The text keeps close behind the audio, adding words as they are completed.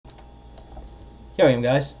Here I am,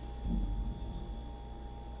 guys.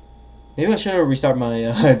 Maybe I should restart my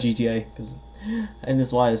GTA, because and this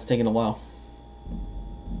is why it's taking a while.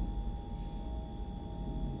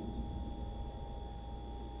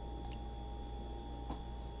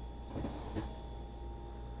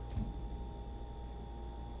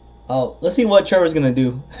 Oh, let's see what Trevor's gonna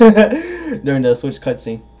do during the Switch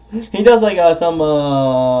cutscene. He does like some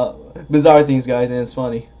bizarre things, guys, and it's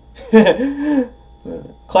funny.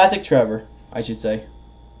 Classic Trevor, I should say.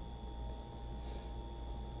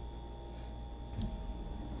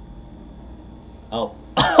 Oh,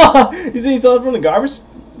 you see something from the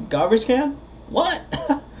garbage can? What?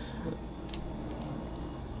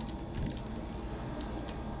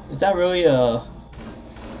 Is that really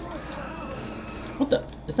what the?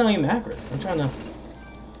 It's not even accurate. I'm trying to.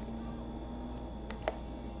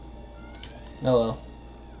 Oh well.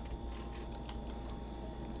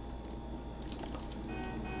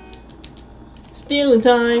 Stealing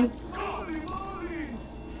time.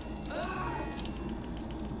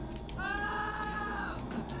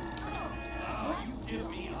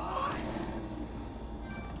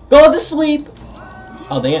 Go to sleep.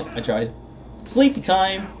 Oh dang it! I tried. Sleepy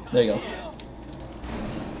time. There you go.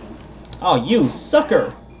 Oh, you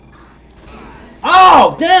sucker!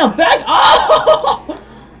 Oh, damn! Back! Oh,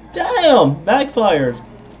 damn! Backfired.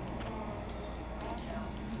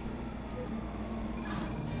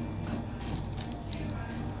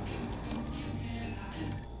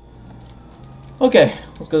 Okay,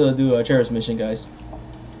 let's go do a Trevor's mission, guys.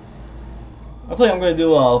 I feel like I'm gonna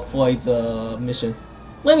do Floyd's mission.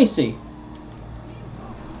 Let me see.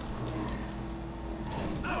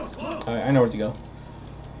 Alright, I know where to go.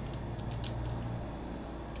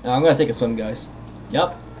 Now I'm gonna take a swim, guys.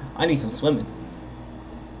 Yup, I need some swimming.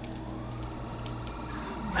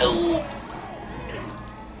 Ow.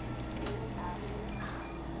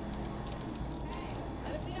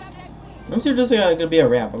 I'm sure there's gonna be a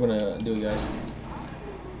ramp. I'm gonna do it, guys.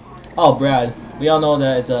 Oh, Brad. We all know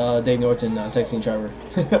that it's Dave Norton texting Trevor.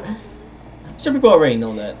 I'm sure people already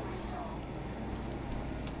know that.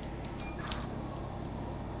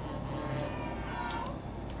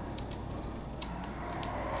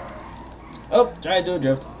 Oh, try to do a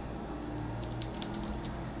drift.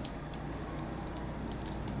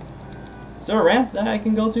 Is there a ramp that I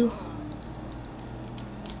can go to?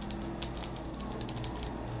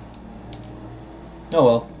 Oh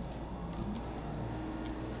well.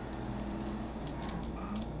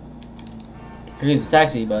 Here's a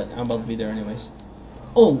taxi, but I'm about to be there anyways.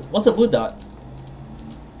 Oh, what's a blue dot?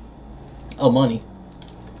 Oh, money.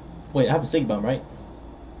 Wait, I have a stick bomb, right?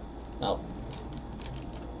 Oh.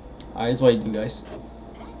 Alright, that's what you do, guys.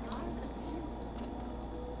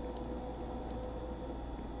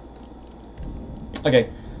 Okay,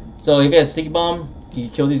 so if you have a sticky bomb, you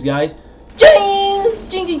kill these guys. Jing!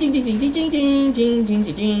 Jing jing jing jing jing jing jing jing jing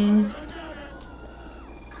jing jing.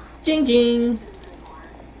 Jing jing.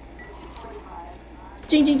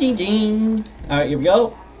 Jing jing jing jing. Alright, here we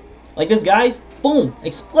go. Like this, guys. Boom!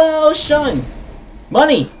 Explosion!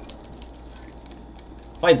 Money!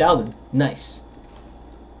 5,000. Nice.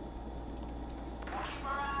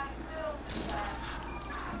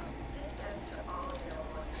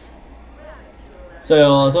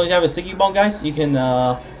 So as long as you have a sticky bomb, guys, you can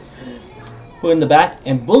put it in the back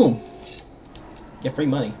and boom, get free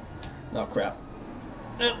money. Oh crap!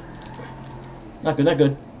 Not good, not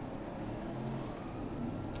good.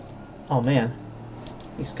 Oh man,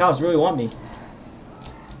 these cops really want me.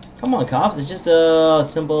 Come on, cops! It's just a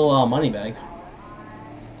simple money bag.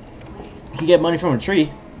 You can get money from a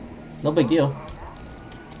tree. No big deal.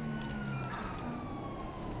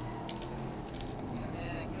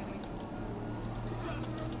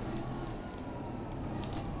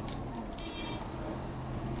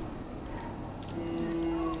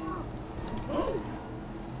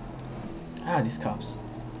 Ah, these cops.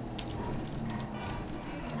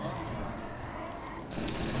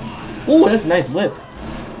 Ooh, that's a nice whip.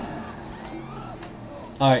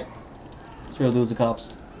 Alright. Sure lose the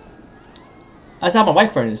cops. That's how my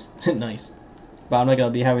bike furnace. Nice. But I'm not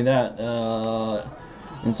gonna be having that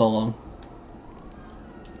in so long.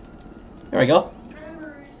 There we go.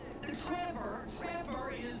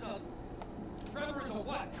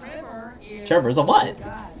 Trevor is a what?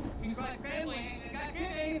 He's my family.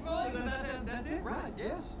 That's it, right?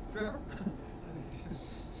 Yes, Trevor.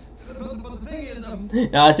 But the thing is,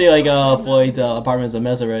 yeah, I see like Floyd's apartment's a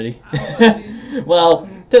mess already. Well,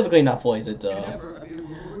 typically not Floyd's. It's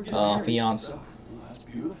fiance. That's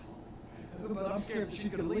beautiful. But I'm scared that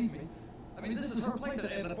she's gonna leave me. I mean, this is her place at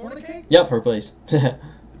the fornicate. Yep, her place. Mr.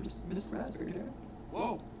 Raspberry Jam.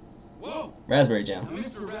 Whoa, whoa. Raspberry Jam. Now,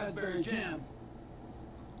 Mr. Raspberry Jam.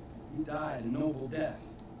 He died a noble death,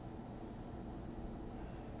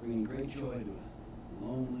 bringing great joy to a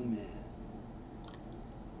lonely man.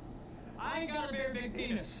 I ain't got a very big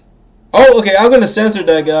penis. Oh, okay. I'm gonna censor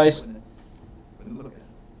that, guys. Look at it.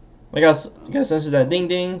 I gotta censor that. Ding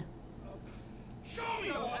ding. Show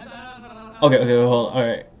me. Okay, okay, hold on. All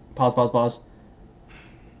right. Pause.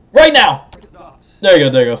 Right now. There you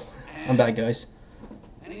go. There you go. I'm back, guys.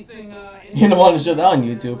 Anything? You're the one to shut down on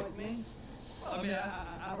YouTube. Well, I mean,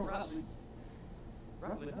 I don't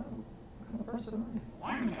rightly know. What kind of person are you?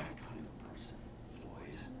 I'm that kind of person,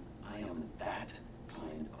 Floyd. I am that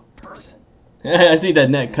kind of person. I see that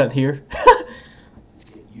net cut here. Let's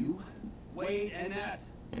get you, Wade, and that.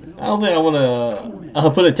 I don't think I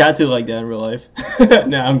wanna put a tattoo like that in real life.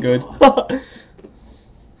 Nah, I'm good.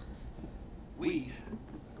 We are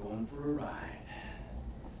going for a ride.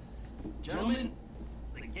 Gentlemen,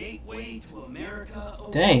 the gateway to America.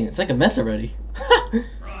 Dang, it's like a mess already.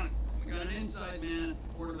 Run. We got an inside man at the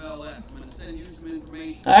Port of LS. I'm gonna send you some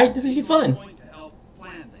information. Alright, this is gonna be fun. To help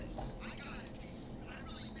plan things.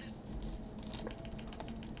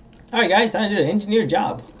 Alright, guys, time to do an engineer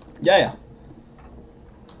job. Yeah.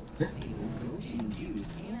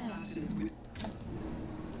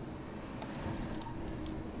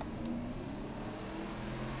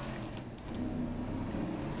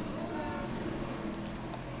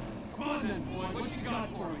 Come on then, Floyd. What you got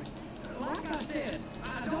for me? Like I said,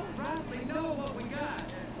 I don't rightly know what we got.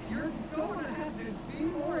 You're going to have to be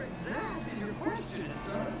more exact in your questions,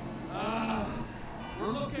 sir. We're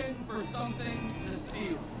looking for something to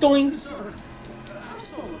steal. Doing. Sir, I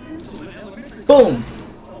stole a pencil in elementary school. Boom.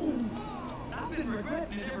 I've been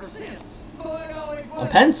regretting it ever since. Floyd always A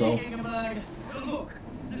pencil. Look,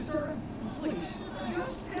 sir, please,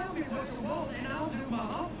 just tell me what you want and I'll do my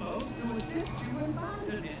utmost to assist you in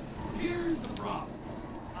finding it. Here's the problem.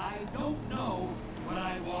 I don't know what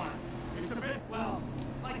I want. It's a bit, well,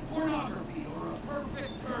 like pornography or a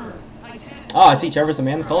perfect turn. I can't. Oh, I see Trevor's a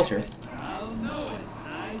man of culture. I'll know it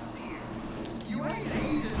when I see it. You ain't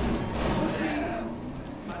aided.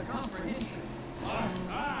 My comprehension.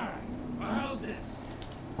 Alright. Well, how's this?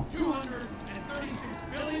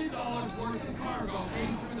 $236 billion worth of cargo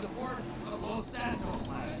came through the port of Los Santos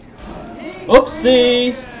last year.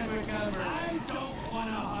 Oopsies. I don't want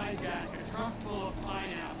to hijack a truck full of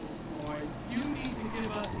pineapples, Floyd. You need to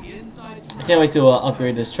give us the inside track. I can't wait to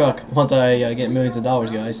upgrade this truck once I get millions of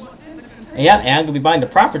dollars, guys. And yeah, and I'm gonna be buying the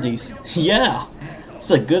properties. Yeah, it's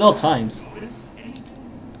like good old times.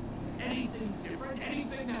 Anything different?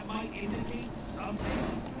 Anything that might indicate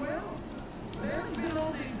something? Well, there's been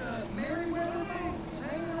all these Merryweather folks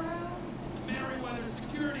hanging around. Merryweather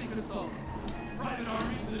security consultant. Private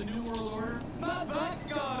army to the New World Order. My butt's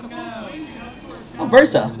gone now. Oh,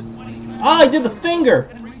 Versa. Oh, I did the finger.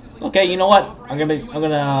 Okay, you know what? I'm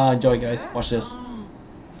gonna enjoy, guys. Watch this.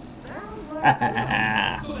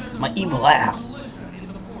 My evil laugh.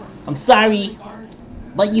 I'm sorry,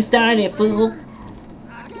 but you started, fool.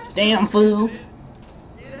 Damn fool.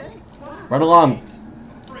 Run along.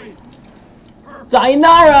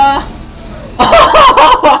 Sayonara.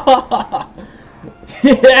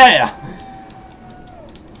 Yeah.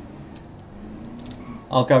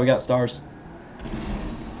 Oh god, we got stars.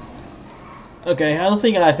 Okay, I don't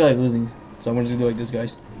think I feel like losing, so I'm just gonna do like this,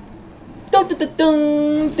 guys. Dun dun dun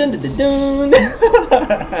dun dun dun dun dun.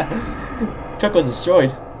 Truck was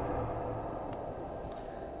destroyed.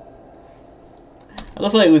 I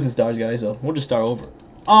don't feel like losing stars, guys, so we'll just start over.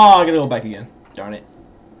 Oh, I gotta go back again. Darn it.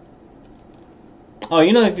 Oh,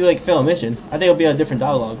 you know, if you like fail a mission, I think it'll be a different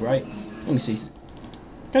dialogue, right? Let me see.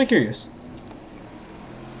 Kinda curious.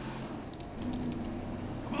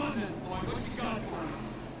 Come on then, Floyd. What you got for me?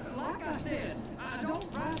 Like I said, I don't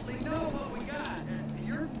rightly know what we got.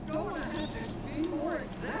 You're going to have to be more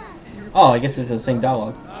exact in your... Oh, I guess it's the same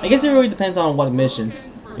dialogue. I guess it really depends on what mission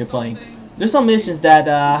you're playing. There's some missions that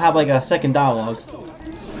have like a second dialogue.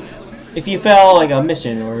 If you fail like a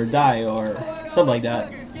mission or die or something like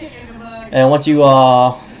that, and once you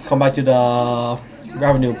come back to the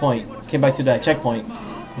revenue point, came back to that checkpoint,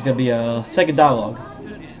 it's gonna be a second dialogue.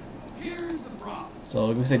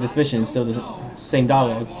 So we say this mission is still the same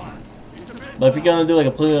dialogue. But if you're gonna do like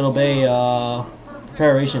a Pluto Bay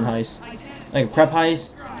preparation heist, like a prep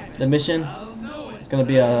heist, the mission, it's gonna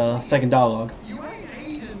be a second dialogue.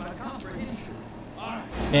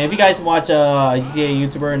 And if you guys watch a GTA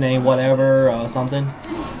YouTuber named whatever something,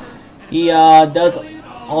 he does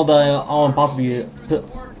all impossible.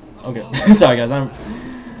 Okay, sorry guys, I'm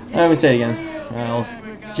gonna say it again. I was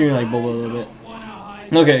chewing like bubble a little bit.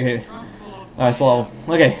 Okay. Alright, swallow.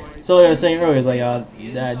 Okay, so what I was saying earlier is like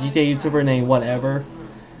that GTA YouTuber named whatever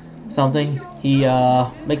something. He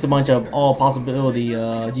makes a bunch of all possibility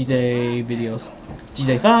GTA videos.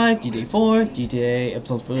 GTA 5, GTA 4, GTA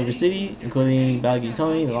episodes for River City, including Balgi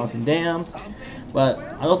Tony, The Lost and Damned. But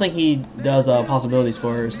I don't think he does possibilities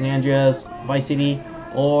for San Andreas, Vice City,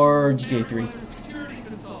 or GTA 3.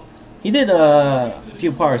 He did a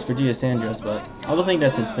few parts for GTA San Andreas, but I don't think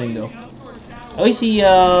that's his thing though. At least he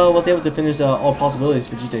was able to finish all possibilities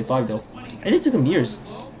for GTA 5 though. And it took him years.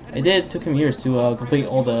 It took him years to complete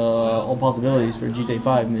all possibilities for GTA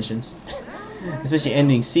 5 missions. Especially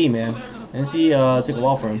ending C, man. And C took a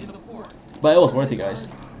while for him. But it was worth it, guys.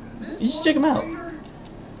 You should check him out.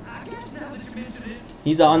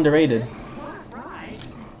 He's underrated.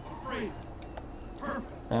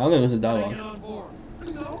 I'm gonna listen to dialogue.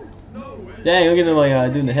 Dang, look at him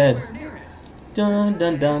like doing the head. Dun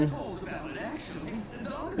dun dun.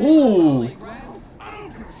 Ooh.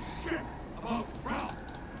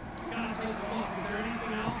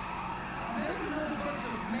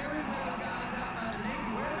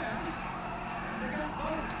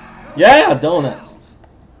 Yeah, donuts.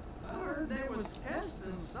 I heard they was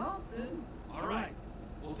testing something. All right,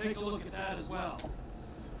 we'll take a look at that as well.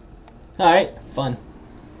 All right, fun.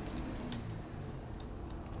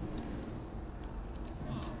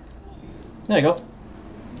 There you go.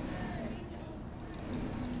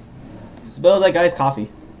 Spill that guy's coffee.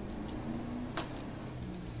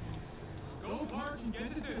 Go park and get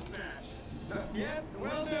to dispatch. Yep,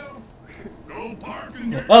 will do. Go park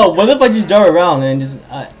and get Oh, what if I just drive around and just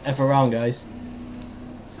F around, guys?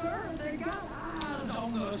 Sir, they got eyes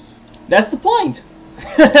on us. That's the point.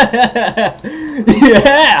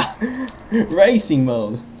 Yeah, racing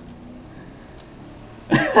mode.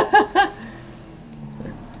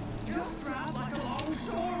 Just drive like a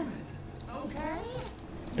longshoreman, okay?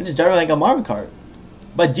 I'm just driving like a Mario Kart,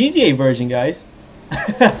 but GTA version, guys. Well,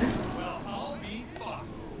 I'll be fucked.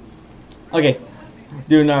 Okay,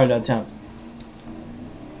 do another attempt.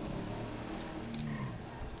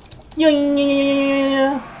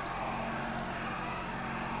 Yeah.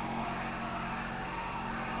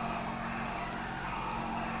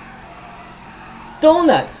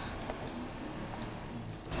 Donuts.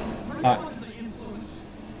 Alright.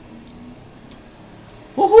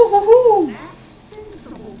 Woohoo! That's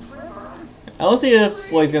sensible, Trevor. I'll see if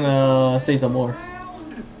Floyd's gonna say some more.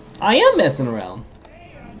 I am messing around.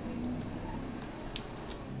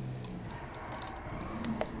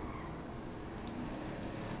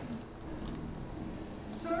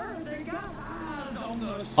 Sir, they got eyes on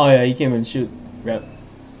us. Oh yeah, you can't even shoot. Rep.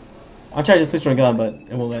 I'm trying to switch my gun, but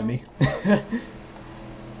it won't let me.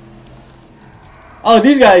 Oh,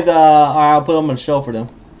 these guys, I'll put them on the show for them.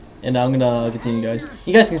 And I'm gonna continue, guys.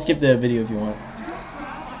 You guys can skip the video if you want. Just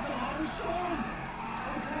drive like a longshoreman,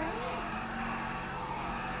 okay?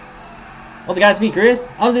 What's up, guys? Me, Chris.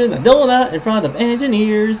 I'm doing the donut in front of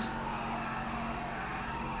engineers.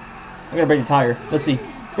 I'm gonna break the tire. Let's see.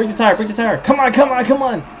 Break the tire, break the tire. Come on, come on, come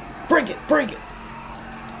on. Break it, break it.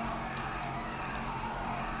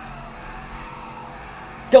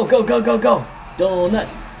 Go, go, go, go, go. Donut.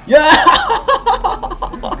 Yeah!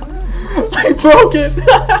 I broke it.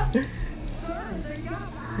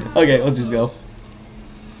 Okay, let's just go.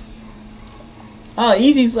 Oh,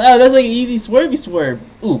 easy. That's like an easy swervy swerve.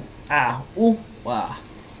 Ooh, ah, ooh, wow.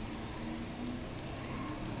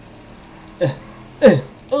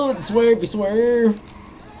 Oh, the swervy swerve.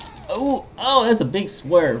 Oh, oh, that's a big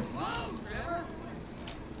swerve. Whoa, Trevor.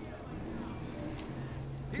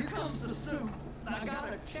 Here comes the suit. I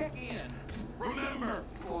gotta check in. Remember,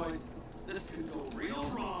 Floyd, this could go real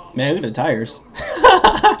wrong. Man, look at the tires.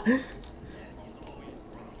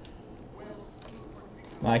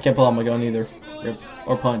 I can't pull out my gun either. Rip.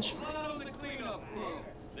 Or punch.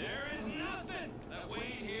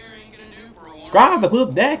 Scrap the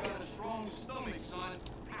poop deck.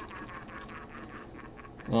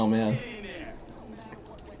 Oh man.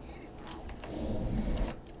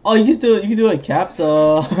 Oh, you can do like caps.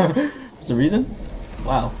 What's the reason?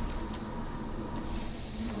 Wow.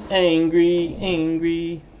 Angry,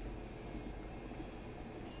 angry.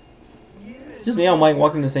 Just me, I'm like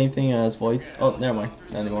walking the same thing as Floyd. Oh, never mind.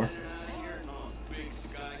 Not anymore.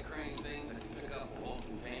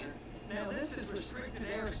 Now this is restricted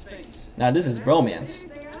airspace. Now this is bromance.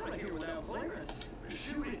 Anything out of here without clearance.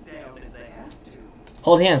 Shoot it down if they have to.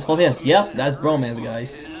 Hold hands, hold hands. Yep, that's bromance,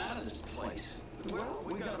 guys. Well,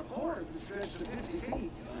 we got a port that's stretched to 50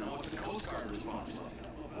 feet. What's the Coast Guard response like?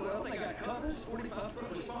 Well, they got cutters, 45-foot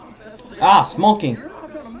response vessels. Ah, smoking. You're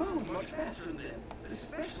not gonna move much faster than them,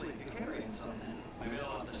 especially if you're carrying something. Maybe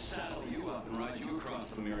I'll have to saddle you up and ride you across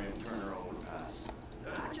the Miriam Turner overpass.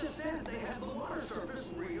 I just said they had the water surface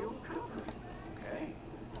real covered. Okay.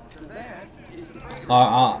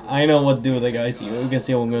 I know what to do with it, guys. You can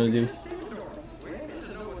see what I'm gonna do. Just take the door. We ain't get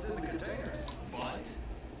to know what's in the containers.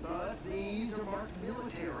 But these are marked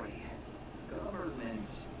military. Government.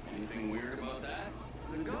 Anything weird about that?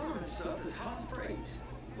 The government stuff is hot freight.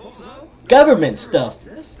 Pulls up. Government stuff.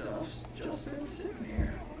 This stuff's just been sitting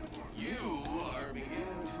here. You are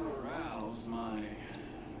beginning to arouse my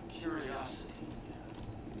curiosity.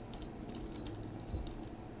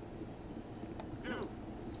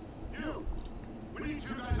 You! We need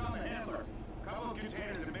 2 guys on the handler. Couple of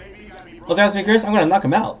containers and maybe you got me What's asking me, Chris? I'm gonna knock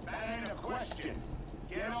him out. That ain't a question.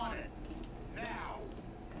 Get on it. Now.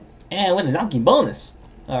 And with a knocking bonus.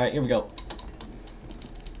 Alright, here we go.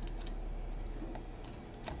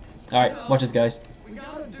 Alright, watch this, guys. We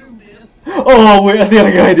gotta do this. Oh, wait, I think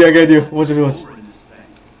I got an idea. I got an idea. Watch it, watch. Over in this thing.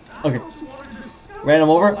 Okay. Don't you wanna discover Ran him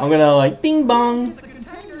over. I'm gonna, like, bing bong. the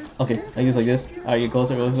containers? Okay, I guess like this. Alright, get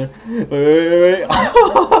closer, closer. Wait.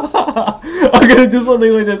 I'm gonna do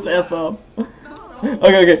something like this. F up.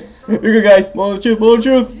 Okay. Here we go, guys. Moment of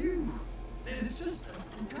truth. You. Then it's just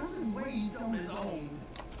cousin Wade's on his own.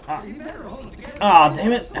 You better hold it together. Ah,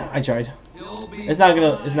 damn it. I tried. He'll be It's not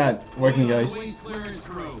working, guys. Waste clearance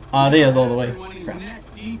crew. Ah, they is all the way. When he's Crap. neck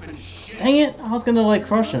deep in shit. Dang it. I was gonna, like,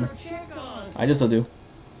 crush him. Check us. I just will do.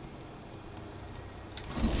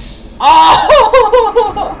 Oh!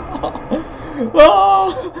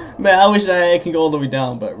 Oh! Man, I wish I can go all the way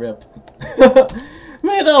down, but rip.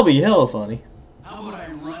 Man, that'll be hella funny. How about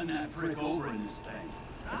I run that prick over in this thing?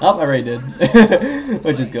 Oh, I already did.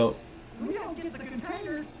 Let's just go. We don't get the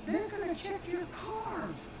containers, they're gonna check your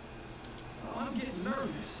card. Oh, I'm getting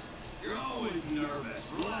nervous. You're always nervous.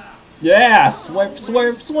 Relax. Yeah! Swerve.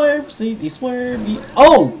 See, he swerve.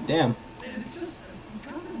 Oh! Damn. Then it's just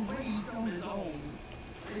cousin Wade's on his own.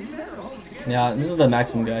 You better hold it together. Yeah, this is the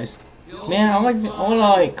maximum, guys. Man, I wanna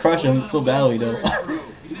like crush him so badly though.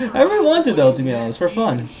 I really want to though, to be honest, for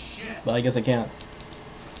fun. But I guess I can't.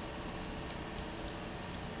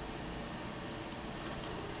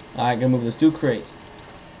 Alright, gonna move this 2 crates.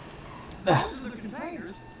 Those are the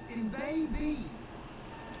containers in Bay B.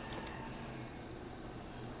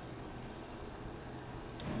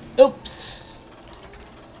 Oops.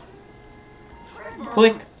 Trevor,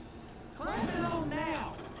 Click. clamp it on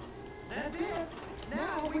now. That's it.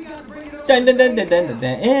 Now we gotta bring it over. Dun.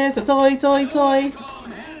 It's a toy. Call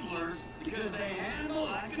them handlers because they handle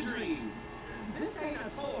like a dream. This ain't a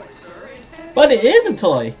toy, sir. It's heavy. But it is a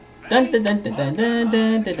toy. Dun.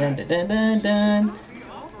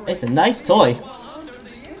 It's a nice toy. While under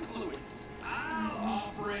the influence. I'll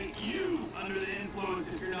operate you under the influence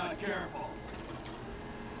if you're not careful.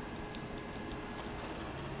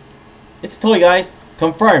 It's a toy, guys.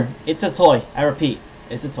 Confirm. It's a toy. I repeat,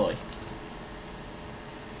 it's a toy.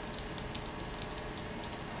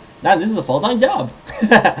 Now this is a full-time job.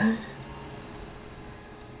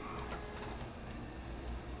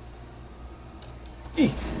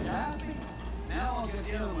 You happy? Now I'll get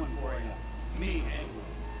the other one for you. Me, anyway.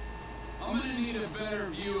 I'm gonna need a better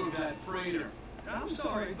view of that freighter. I'm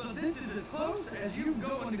sorry, but this is as close as you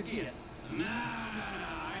going to get. Nah.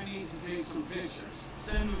 I need to take some pictures.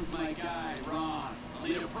 Send them to my guy, Ron. I'll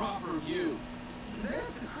need a proper view. There's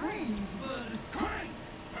the cranes, but... Crane!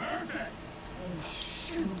 Perfect! Oh,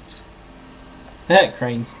 shoot.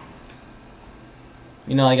 Cranes.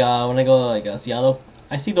 You know, like when I go to like Seattle,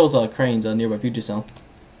 I see those cranes nearby Puget Sound.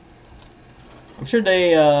 I'm sure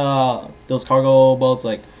they those cargo boats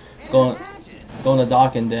like go on the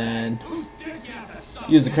dock and then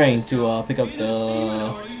use the crane to pick up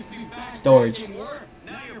the storage.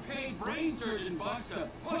 Now you're paying brain surgeon bucks to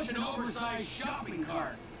push an oversized shopping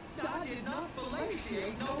cart. I did not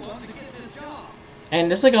fellatiate no one to get this job. And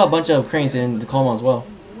there's like a bunch of cranes in Tacoma as well.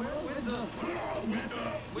 Well,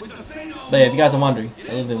 With the say no But yeah, if you guys are wondering,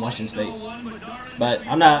 I live in Washington State. But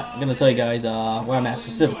I'm not gonna tell you guys where I'm at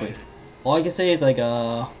specifically. All I can say is like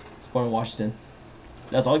it's born in Washington.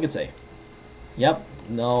 That's all I can say. Yep,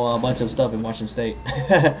 know a bunch of stuff in Washington State.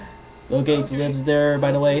 Bill Gates lives there,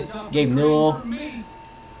 by the way. Gabe Newell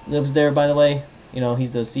lives there, by the way. You know,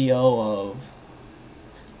 he's the CEO of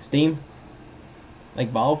Steam,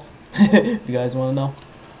 like Valve. If you guys want to know.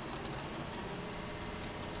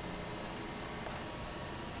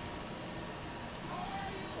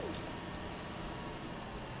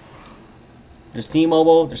 There's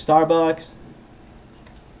T-Mobile, there's Starbucks.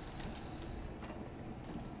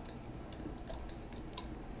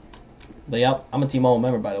 But yep, I'm a T-Mobile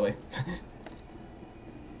member, by the way.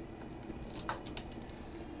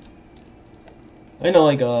 I know,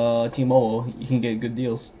 like T-Mobile, you can get good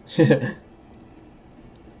deals. I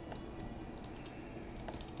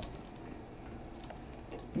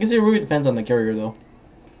guess it really depends on the carrier, though.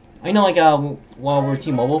 I know, like, while we're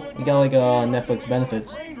T-Mobile, we got, like, Netflix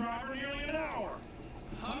benefits. Crane driver nearly an hour.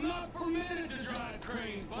 I'm not permitted to drive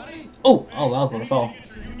cranes, buddy. Oh, that was when I fell.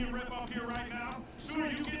 Get your union rep up here right now. Sooner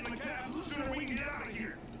you get in the cab, sooner we can get out of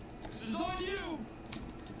here. This is on you.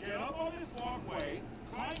 Get up on this walkway,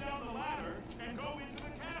 climb down the ladder, and go into the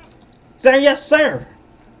cab. Sir, yes, sir!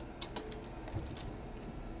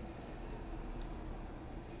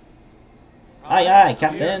 Aye, aye,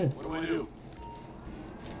 Captain. What do I do?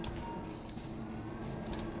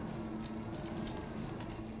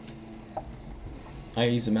 I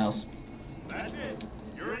use the mouse. That's it.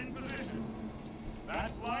 You're in position.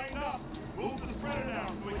 That's lined up. Move the spreader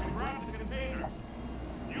down so we can grab the container.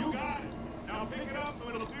 You got it. Now pick it up so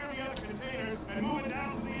it'll clear the other containers and move it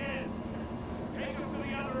down to the end. Take us to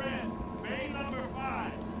the other end. Bay number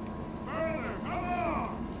 5. Further, come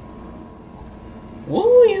on!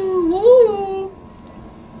 Woo you, woo!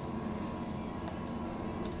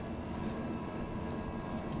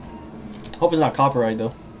 Hope it's not copyright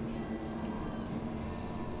though.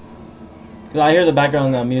 Cause I hear the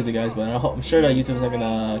background music, guys, but I'm sure that YouTube's not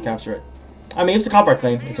gonna capture it. I mean, if it's a copyright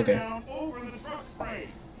claim, it's okay. Down over the truck frame.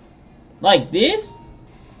 Like this?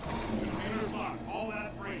 Containers locked, all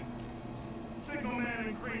that freight. Signal man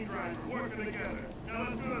and crane driver working together. Now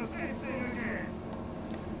let's do the same thing again.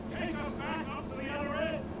 Take us back up to the other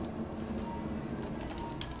end.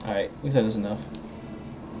 Alright, we said this enough.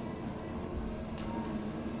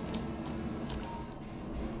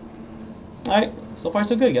 Alright, so far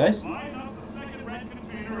so good, guys. Line up the second red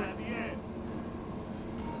container at the end.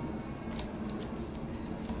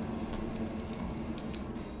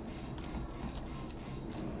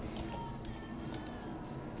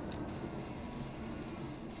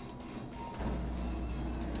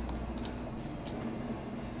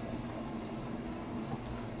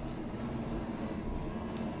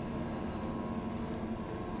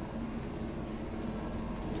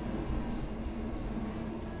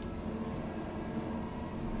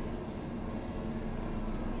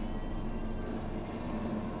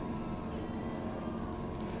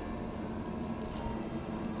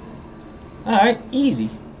 Alright, easy.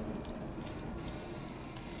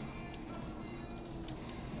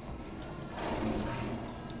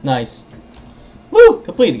 Nice. Woo!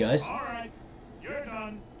 Completed, guys. All right, you're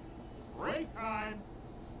done. Break time.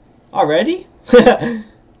 Already?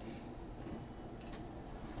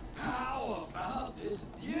 How about this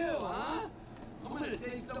view, huh? I'm gonna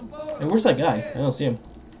take some photos. Hey, where's that guy? I don't see him.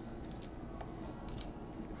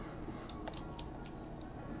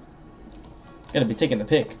 Gotta be taking the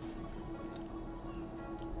pic.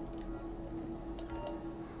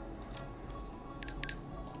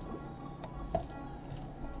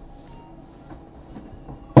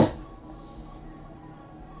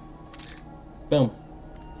 Boom.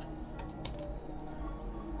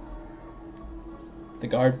 The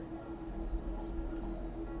guard.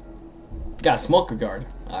 Got a smoker guard.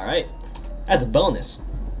 Alright. That's a bonus.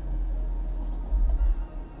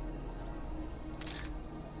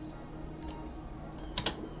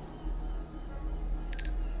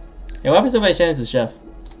 Yeah, what happens if I challenge the chef?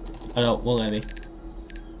 Oh no, won't let me.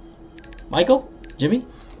 Michael? Jimmy?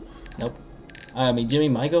 Nope. I mean Jimmy,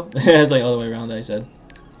 Michael? It's like all the way around that I said.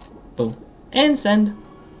 Boom. And send.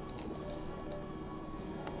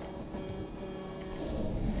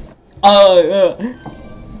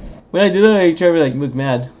 When I do that, I Trevor like look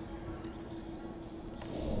mad.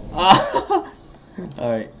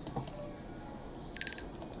 Alright.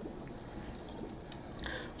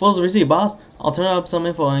 Full receipt, boss. I'll turn up some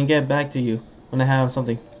info and get back to you when I have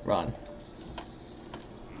something. Ron.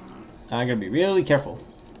 I gotta be really careful.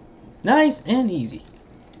 Nice and easy.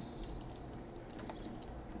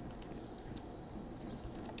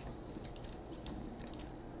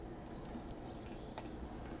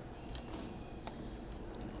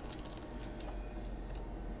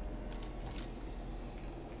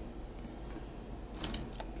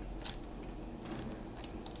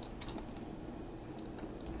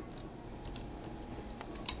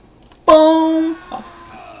 Boom!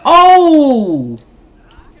 Oh!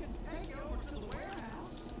 I can take you over to the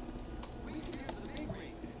warehouse. We can give the big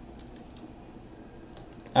rig.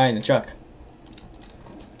 Alright, in the truck.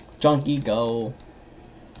 Junkie, go.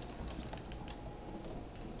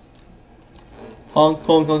 Honk,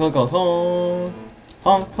 honk, honk, honk, honk, honk.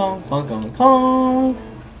 Honk, honk, honk, honk, honk.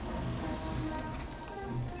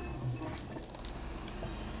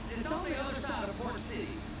 It's on the other side of Port City.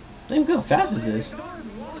 Look how fast is this?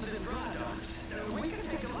 We can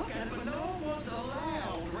take a look at it, but no one's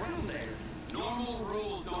allowed around there. Normal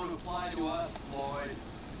rules don't apply to us, Floyd.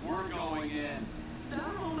 We're going in. I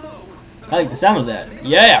don't know. I like the sound of that.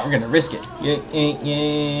 Yeah, we're gonna risk it. Yeah,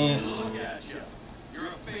 yeah. Look at you. You're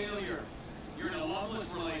a failure. You're in a loveless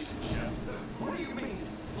relationship. What do you mean?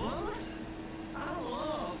 Loveless? I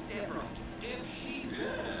love Deborah. If she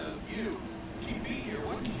loved you, she'd be here,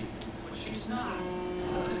 wouldn't she? But she's not.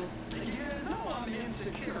 You know I'm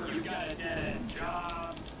insecure. You got a dead-end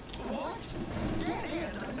job. What? Dead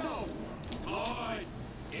end? No. Floyd,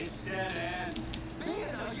 it's dead-end.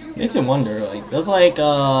 Man, you Makes you wonder, like, does like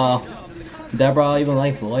Deborah even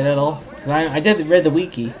like Floyd at all? 'Cause I did read the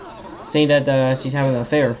wiki saying that she's having an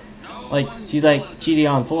affair, like she's like cheating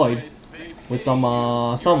on Floyd with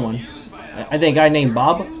someone. I think a guy named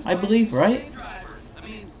Bob, I believe, right?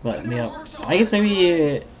 But yeah, I guess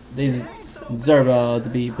maybe they deserve to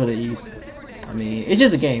be put at ease. I mean, it's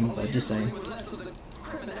just a game, but just saying.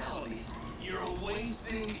 You're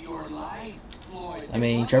wasting your life, Floyd. I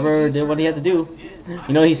mean, Trevor did what he had to do.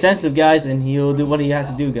 You know, he's sensitive, guys, and he'll do what he has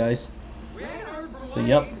to do, guys. So,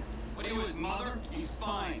 yep. What are you, his mother? He's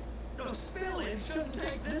fine. The spillage shouldn't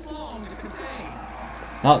take this long to contain.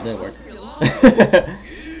 Oh, that worked. Good.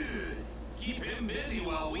 Keep him busy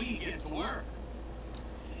while we get to work.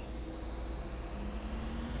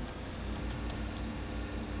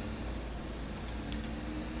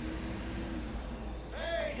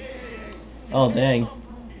 Oh, dang.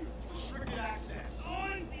 Restricted access.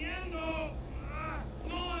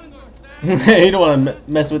 You don't want to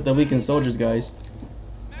mess with the weakened soldiers, guys.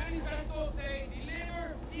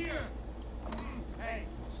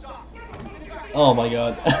 Oh my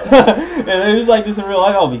god. If it was like this in real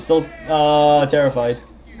life, I'll be so terrified.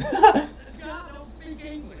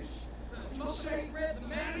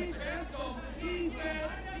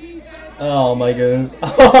 Oh my goodness.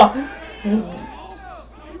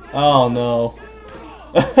 Oh no.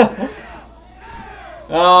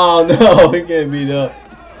 Oh no, we getting beat up.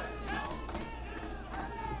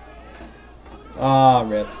 Ah,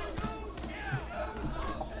 rip.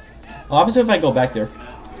 What happens if I go back there?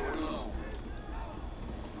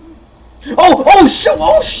 Oh! Oh shoot!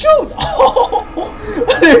 Oh shoot! Oh,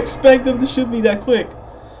 I didn't expect them to shoot me that quick.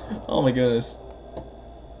 Oh my goodness.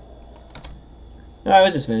 Alright,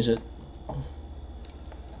 let's just finish it.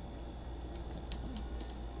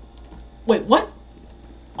 Wait, what?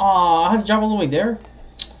 Aw, I had to drive all the way there?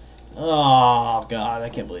 Oh god, I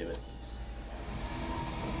can't believe it.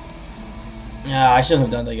 Yeah, I shouldn't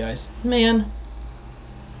have done that, guys. Man.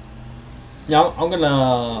 Yeah, I'm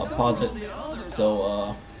gonna pause it.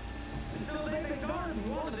 So,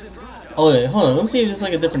 oh wait, hold on. Let me see if it's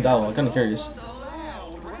like a different dialogue. I'm kind of curious.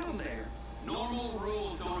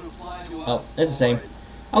 Oh, it's the same.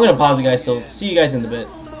 I'm gonna pause it, guys. So, see you guys in a bit.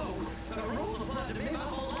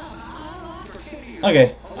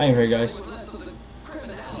 Okay, I am here, guys.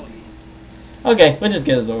 Okay, let's just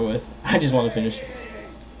get this over with. I just want to finish.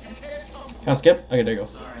 Can I skip? Okay, there you go.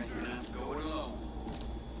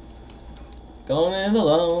 Going in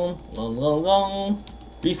alone. Long, long, long.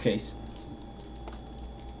 Briefcase.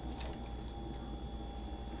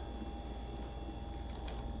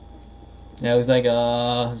 Yeah, it was like,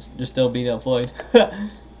 they're still beating up Floyd.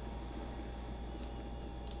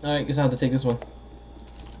 Alright, guess I have to take this one.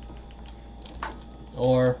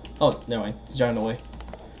 Or, oh, never mind. He's driving away.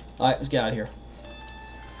 Alright, let's get out of here.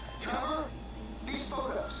 Trevor, these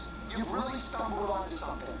photos, you've really stumbled onto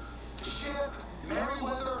something. The ship,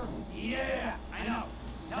 Merryweather. Yeah, I know.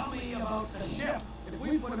 Tell me about the ship. If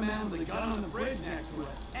we put a man with a gun on the bridge next to it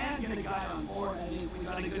and get a guy on board, I think we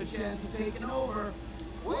got a good chance of taking over.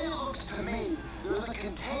 Way it looks to me, there's a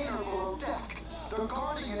container below deck. They're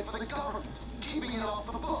guarding it for the government, keeping it off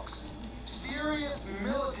the books. Serious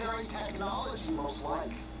military technology, most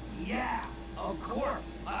like. Yeah, of course.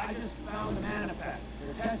 I just found the manifest.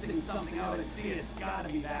 They're testing something out at sea. It's gotta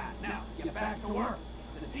be that. Now, get back to work.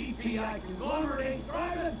 The TPI conglomerate ain't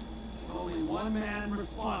thriving. There's only one man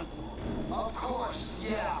responsible. Of course,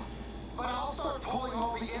 yeah. But I'll start pulling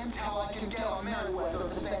all the intel I can get on Merryweather at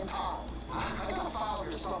the same time. I got a file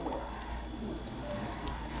here somewhere.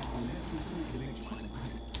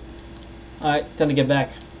 Alright, time to get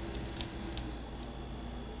back.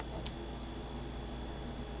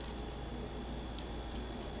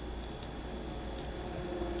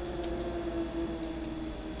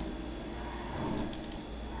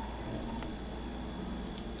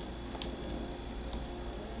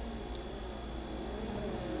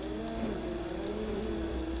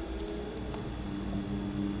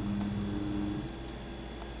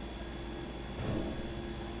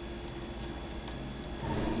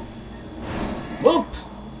 Whoop!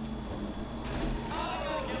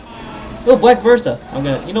 Oh, Black Versa. I'm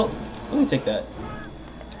gonna, you know, let me take that.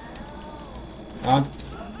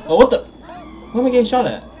 Oh, what the? Where am I getting shot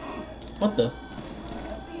at? What the?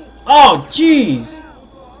 Oh, jeez!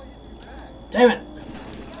 Damn it!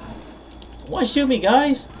 Why shoot me,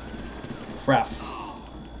 guys? Crap.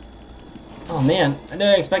 Oh man, I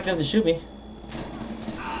didn't expect them to shoot me.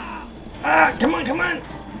 Ah, come on, come on!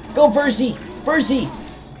 Go, Percy! Percy!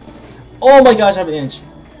 Oh my gosh, I have an inch.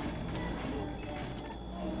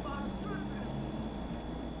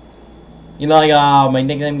 You know, like, my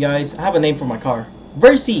nickname, guys? I have a name for my car.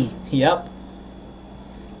 Percy! Yep.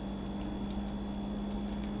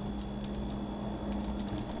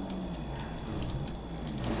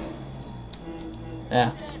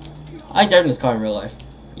 Yeah. I drive this car in real life.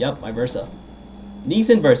 Yep, my Versa.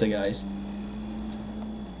 Nissan Versa, guys.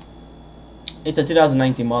 It's a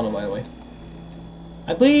 2019 model, by the way.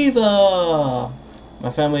 I believe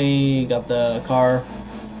my family got the car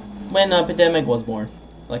when the pandemic was born,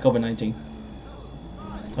 like COVID-19.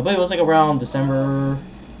 I believe it was like around December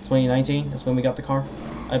 2019. That's when we got the car,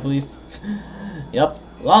 I believe. Yep,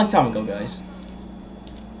 long time ago, guys.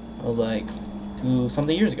 I was like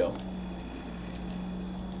 2-something years ago.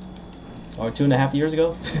 Or 2.5 years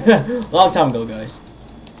ago. Long time ago, guys.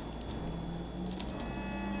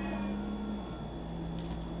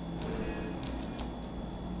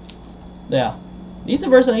 Yeah, Nissan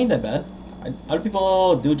Versa ain't that bad. Other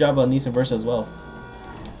people do drive a Nissan Versa as well.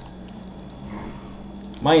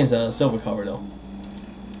 Mine is a silver color though.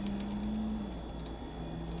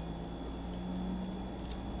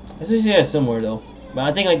 It's usually similar though, but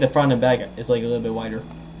I think like the front and back is like a little bit wider.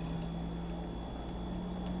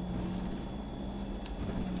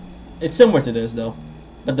 It's similar to this though,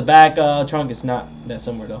 but the back trunk is not that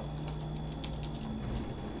similar though.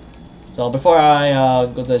 So before I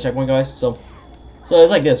go to the checkpoint, guys, so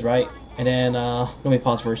it's like this, right? And then let me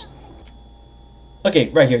pause first. Okay,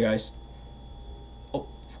 right here, guys. Oh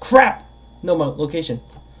crap! No, my location.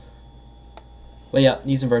 But yeah,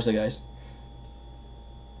 Nissan Versa, guys.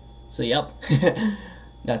 So yep,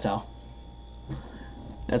 that's how.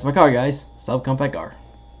 That's my car, guys. Subcompact car.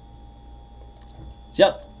 So,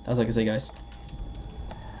 yep, that's what I can say, guys.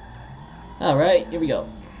 All right, here we go.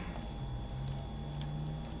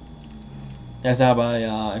 That's how by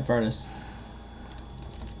Infernus.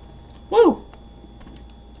 Woo!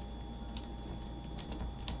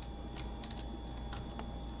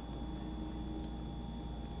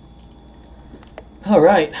 All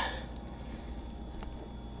right.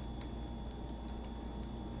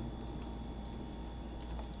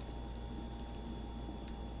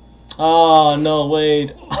 Oh no,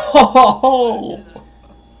 Wade. Oh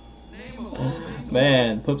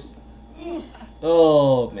man, poops.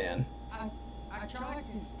 Oh man. I tried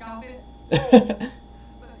to stop it, but it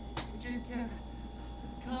just kept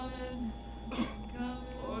coming.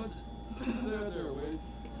 There, Wade.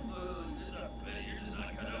 You're just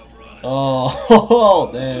not cut out for honest. Oh,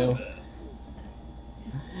 damn.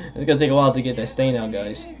 It's gonna take a while to get that stain out,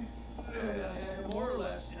 guys. Yeah, more or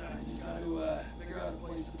less. You know, I just got to figure out a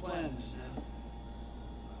place to plan this now.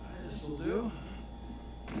 This will do.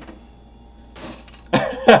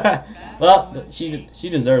 Well, she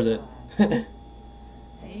deserves it.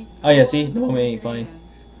 Oh yeah, see, the moment ain't fine.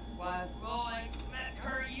 Why, Floyd, let's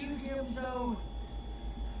her use him so.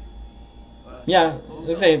 Yeah,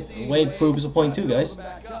 looks like Wade proves a point too, guys.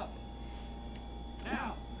 Back up.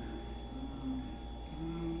 Now.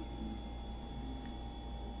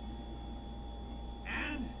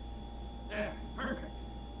 And there, perfect.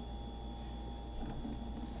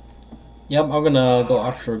 Yep, I'm gonna go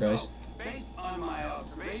offshore, guys. Based on my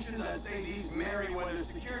observations, I'd say these Merryweather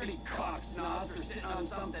security cocksnots are sitting on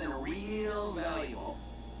something real valuable.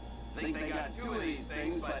 Think they got 2 of these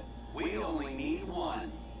things, but we only need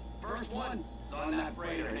 1. First one is on that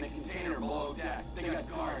freighter in a container below deck. They got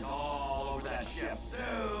guards all over that ship,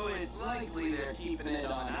 so it's likely they're keeping it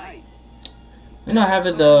on ice. I know I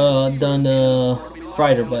haven't done the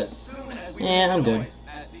freighter, but yeah, I'm good.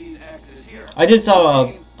 I did saw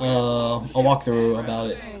a walkthrough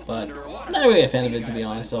about it, but I'm not really a fan of it, to be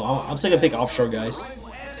honest. So I'm still gonna pick offshore, guys.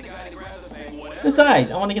 Besides,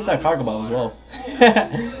 I want to get that cargo ball as well.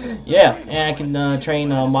 Yeah, and I can train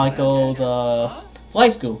Michael's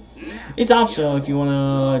flight school. It's optional if you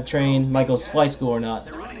want to train Michael's flight school or not,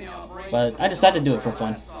 but I decided to do it for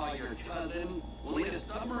fun. We'll need a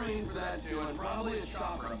submarine for that too, and probably a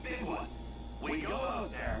chopper, a big one. We go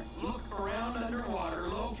out there, look around underwater,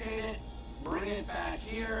 locate it, bring it back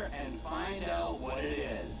here, and find out what it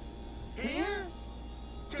is. Here?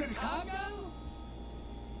 Chicago?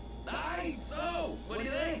 Aye, so, what do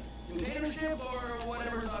you think? Container ship or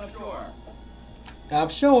whatever's offshore?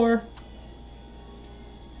 Offshore.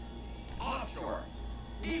 Offshore.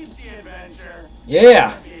 Deep sea adventure.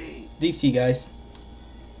 Yeah. Deep sea, guys.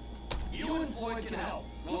 You Floyd can help.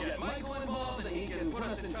 We'll get Michael involved and he can put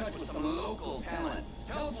us in touch with some local talent.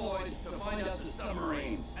 Tell Floyd to find us a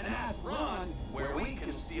submarine and ask Ron where we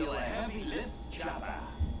can steal a heavy lift chopper.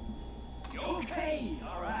 Okay,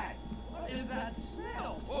 all right. What is that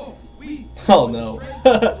smell? Oh, we... Oh no. straight to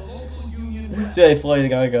the local union rep. See, Floyd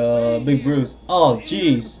got like a big bruise. Oh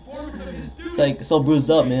jeez. It's like so bruised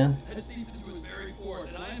up, man. Has seeped into his very pores,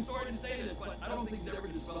 and I am sorry to say this, but I don't think he's ever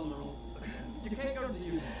dispelled the rule. You can't go to the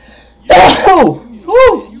union. Oh!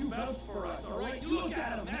 Woo! You vouched for us, all right? You look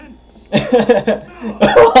at him, man.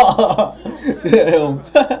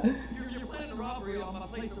 You're planning a robbery on my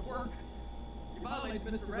place of work. You violated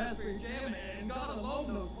Mr. Raspberry Jam, and God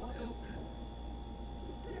alone knows what else.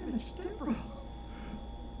 Damage, Trevor.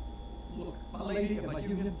 Look, my lady and my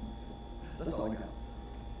union, that's all I got.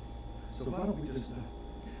 So why don't we just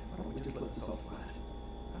let this all slide?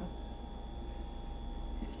 Huh?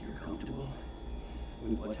 If you're comfortable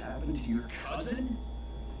with what's happened to your cousin,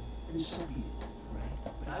 then so be it,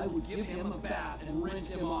 right? But I would give him a bath and rinse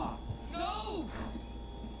him off. No!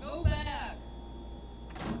 No bath!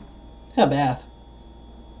 A bath.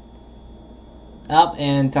 Up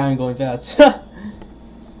and time going fast.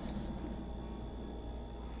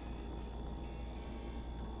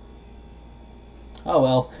 Oh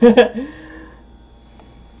well.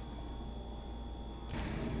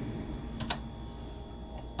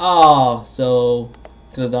 Oh, so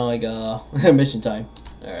could have done like a mission time.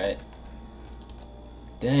 All right.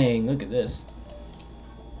 Dang, look at this.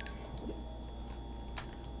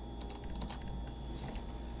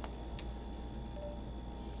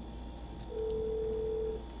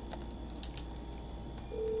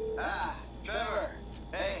 Ah, Trevor.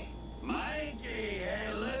 Hey. Mikey,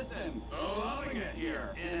 hey, listen. Oh, loving it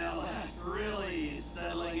here in LS. Really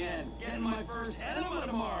settling in. Getting my first enema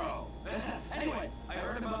tomorrow. Anyway, I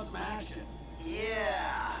heard about some action.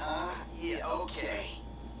 Yeah, huh? Yeah, okay.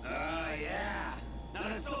 Yeah. Now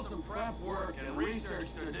there's still some prep work and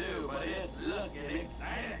research to do, but it's looking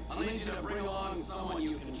exciting. I'll need you to bring along someone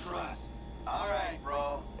you can trust. All right,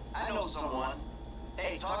 bro. I know someone.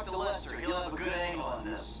 Hey, talk to Lester. He'll have a good angle on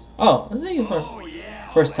this. Oh, I think Oh,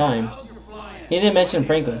 yeah. first time. How's your flying? He didn't mention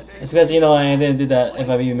Franklin. It's because, you know, I didn't do that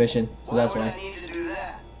FIU mission, so Why that's would I why. need to do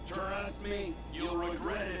that? Trust me, you'll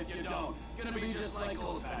regret it if you don't. Gonna be just like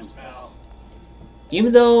old times, pal.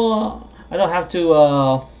 Even though I don't have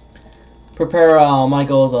to prepare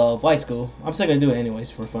Michael's flight school, I'm still gonna do it anyways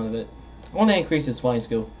for fun of it. I want to increase his flying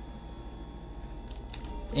school,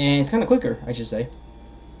 and it's kind of quicker, I should say.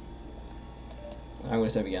 I'm gonna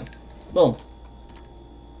save again. Boom.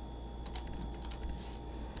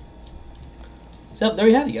 So there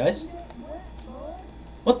you have it, guys.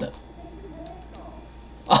 What the?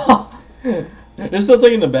 Oh, they're still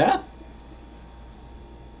taking the bath?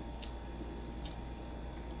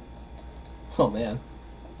 Oh man.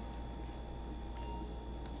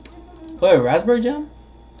 Wait, raspberry jam?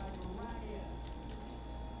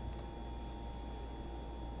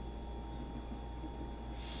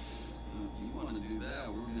 If you want to do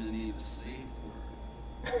that, we're gonna need a safe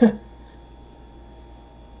word.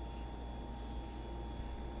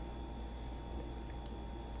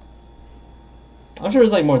 I'm sure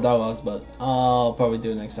there's like more dialogues, but I'll probably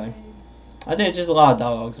do it next time. I think it's just a lot of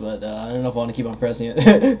dialogues, but I don't know if I want to keep on pressing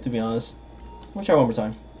it, to be honest. We'll try one more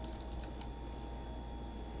time.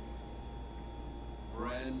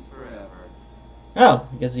 Friends forever. Oh,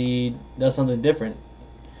 I guess he does something different.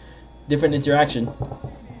 Different interaction.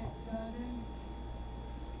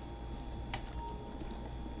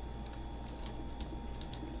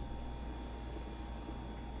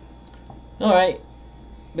 Alright.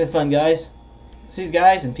 Been fun, guys. See you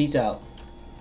guys, and peace out.